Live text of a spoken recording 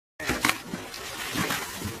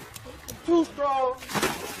Too strong.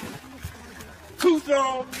 Too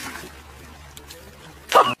strong.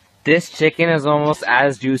 This chicken is almost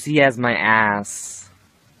as juicy as my ass.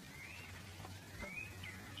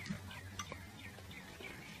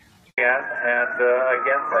 And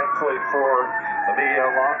again, thankfully for the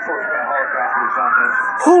law enforcement helicopters on this.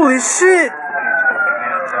 Holy shit!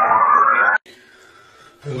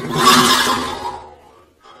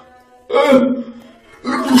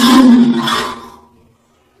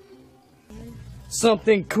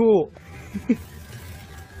 Something cool.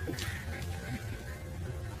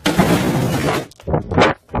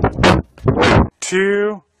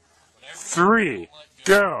 2, 3,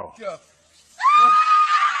 go.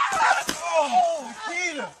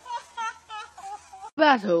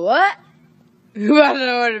 About to what? You about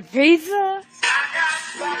to order pizza?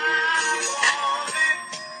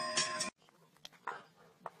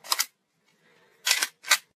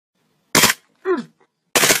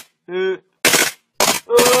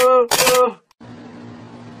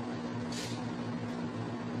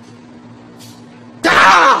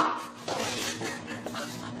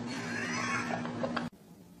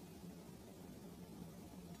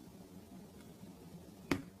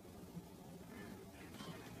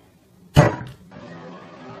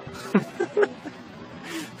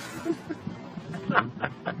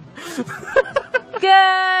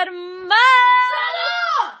 Good morning!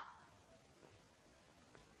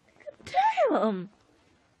 Damn!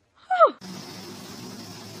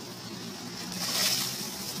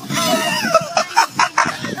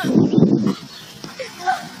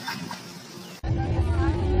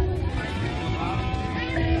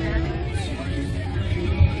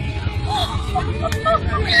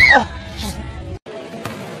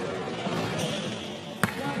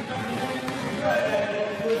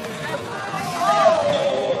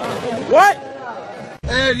 What?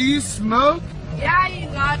 Hey, do you smoke? Yeah, you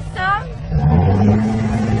got some?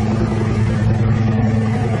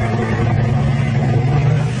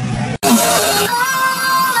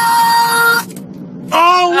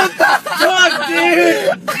 Oh, what the fuck, dude?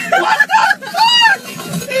 What the fuck?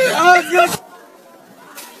 Oh, good.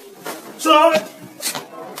 Son!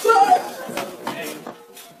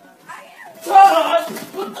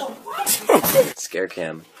 Scare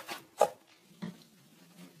cam.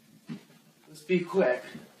 Let's be quick.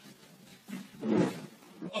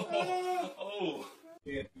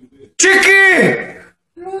 Chicky!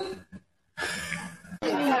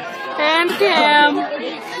 And Cam.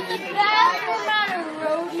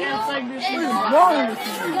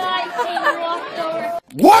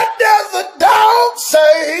 What does the dog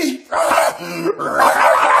say?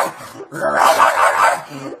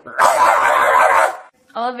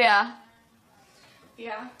 Olivia.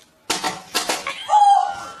 Yeah.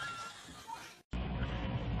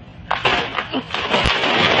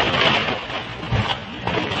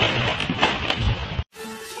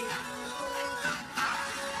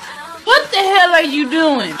 What the hell are you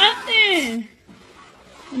doing? Nothing.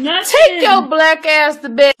 Take your black ass to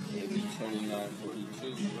bed.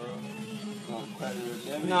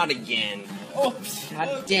 Not again. Oh,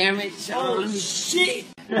 god damn it, Sean. Oh, shit!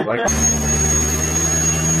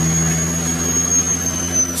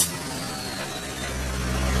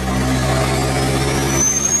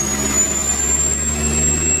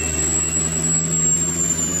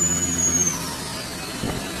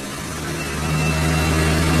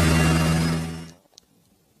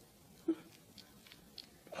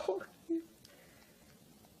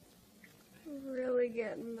 Really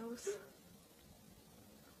getting those.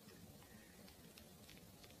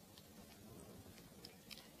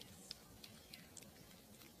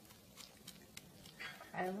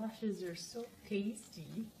 Eyelashes are so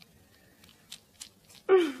tasty.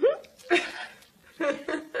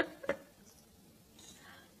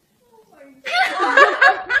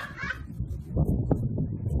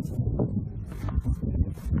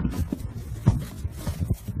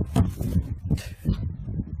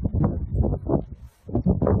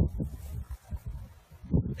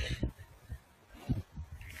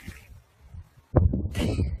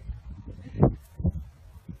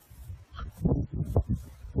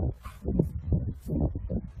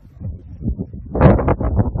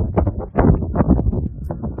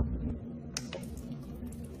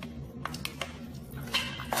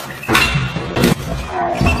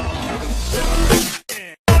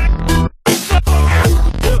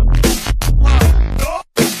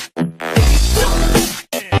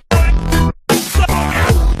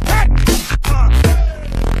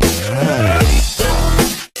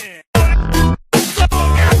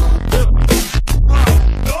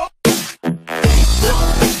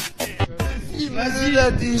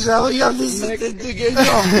 ça, regardez, cette tête de gagnant.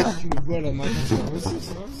 Tu me vois la main comme ça aussi,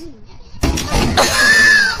 ça aussi.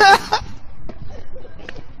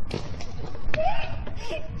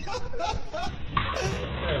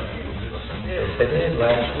 I did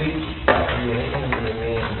last week. You handed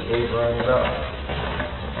me and gave running up.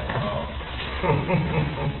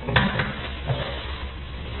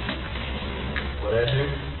 What'd I do?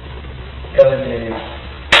 Eliminated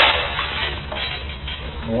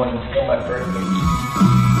one on my birthday.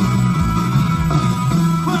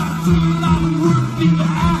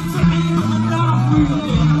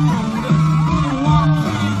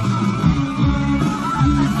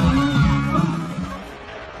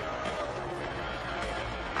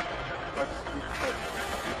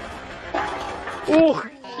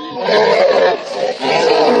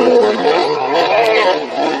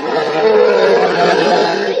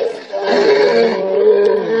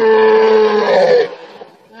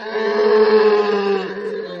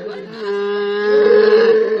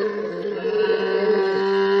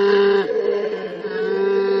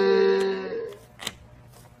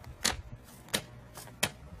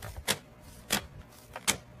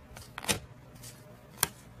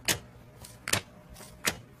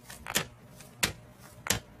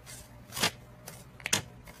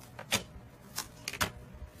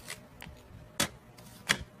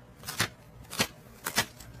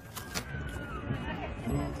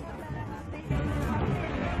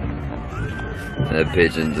 That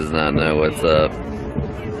pigeon does not know what's up.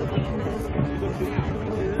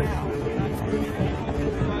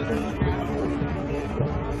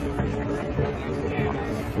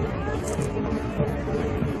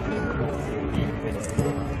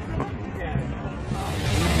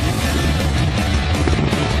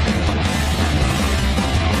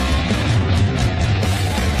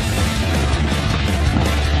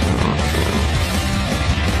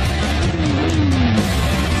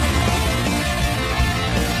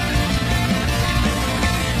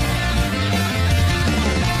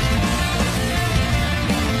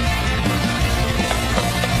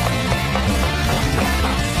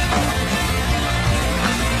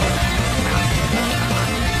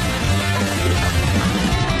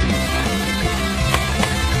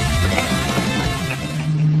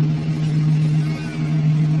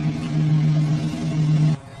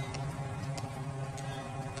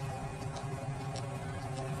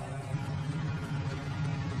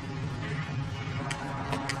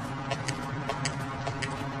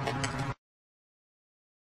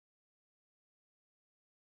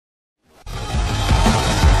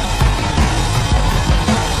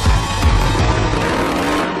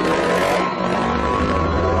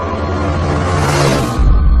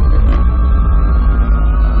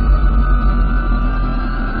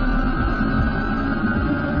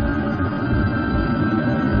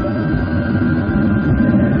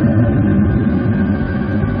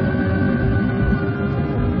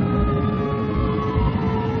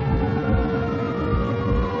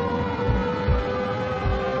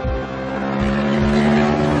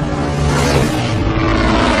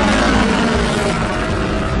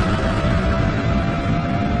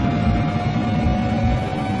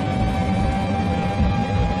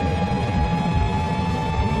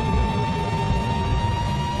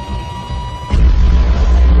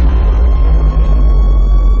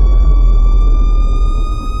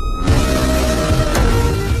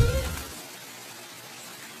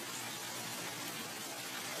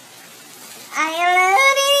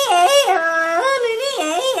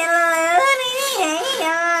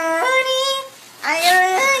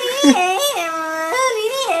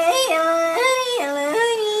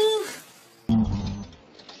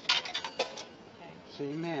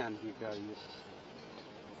 See, man, you gotta use.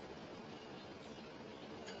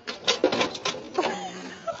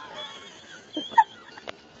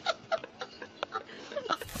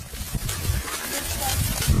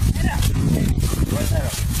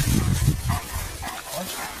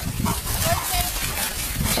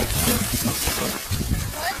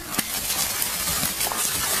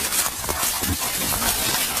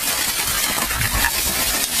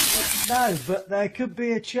 No, but there could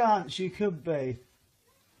be a chance you could be.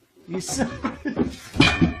 You said...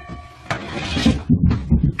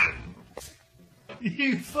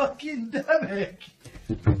 You fucking dummy!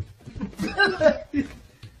 Billy!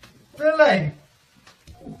 Billy!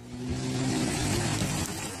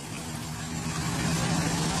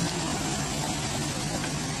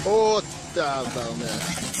 Åh, dövarna!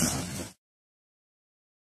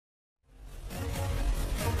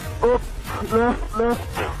 Upp, left.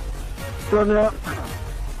 Sonja,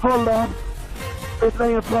 håll den. Lite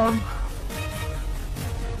längre fram.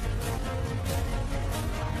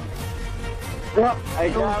 Yeah, I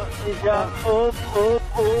got up.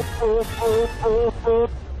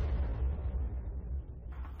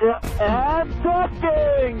 Yeah, and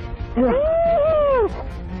talking! Woo!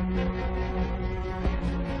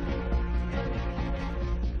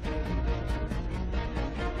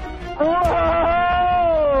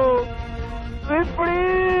 Whoa! Slippery!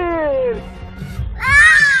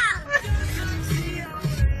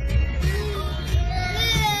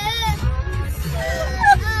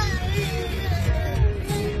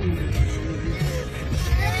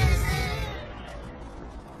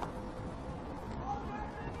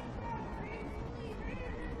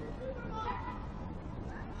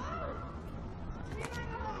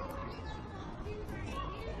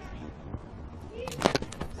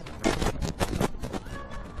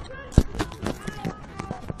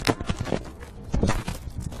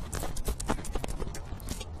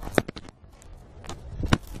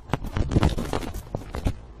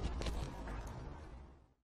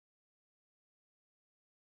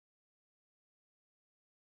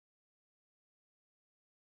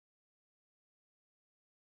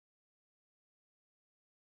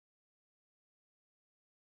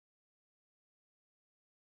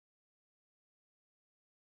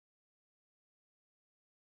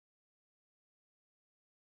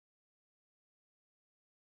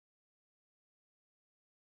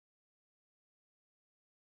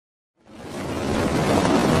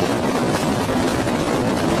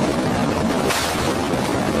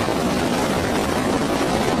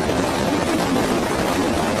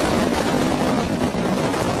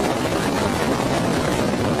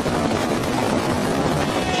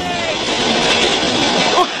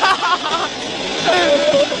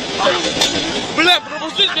 Бля,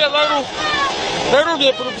 пропусти меня на руку! На руку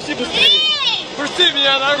меня пропусти быстрее! Пусти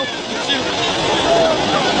меня на руку! Пусти!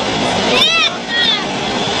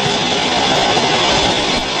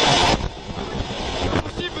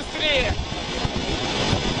 Пропусти быстрее!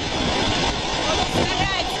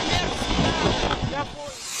 Я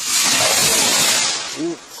понял.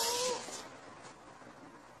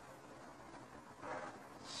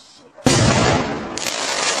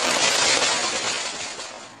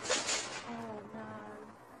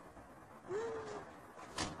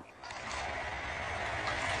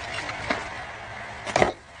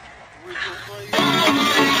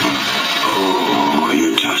 Oh,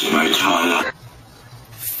 you touched my tongue.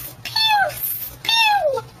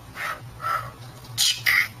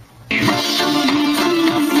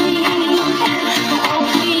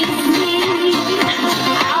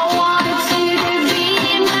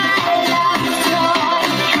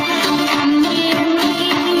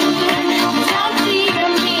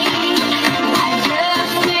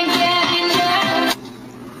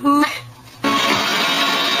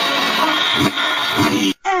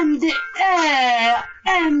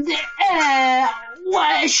 And the air,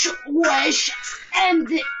 wish, and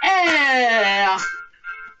the air.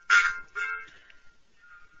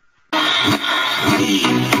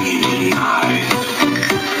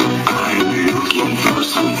 I'm looking for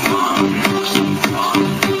some fun.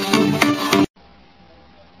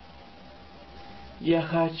 Я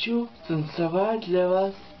хочу танцевать для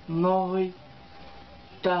вас новый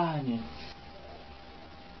танец.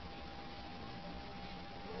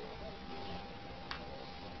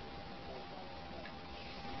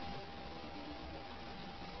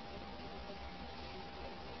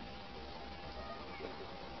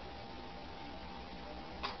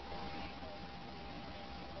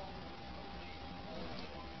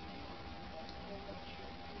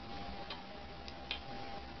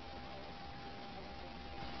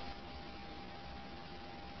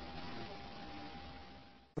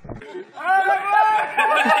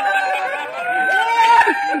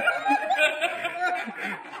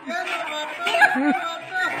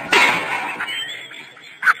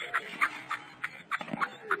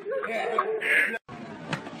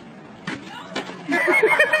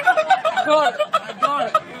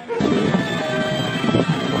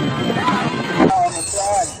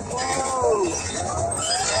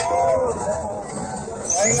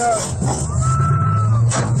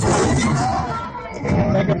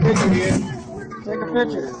 Take a picture, dude. Take a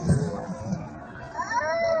picture.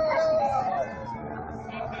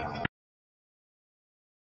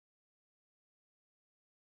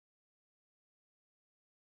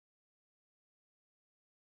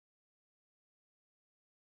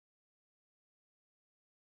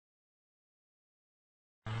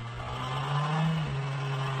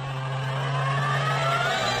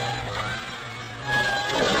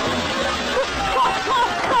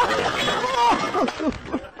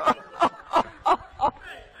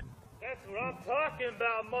 That's what I'm talking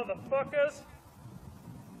about, motherfuckers!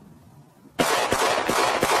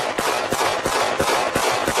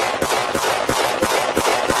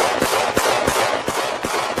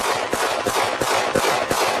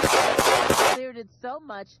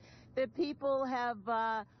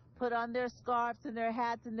 put on their scarves and their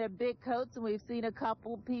hats and their big coats, and we've seen a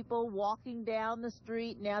couple of people walking down the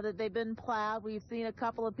street now that they've been plowed. We've seen a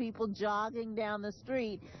couple of people jogging down the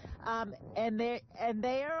street, and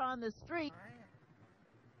they are on the street.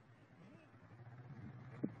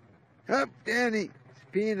 Up, Danny! He's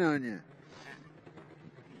peeing on you.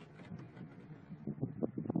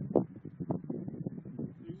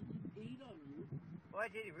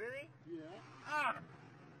 What, did he really? Yeah. Ah!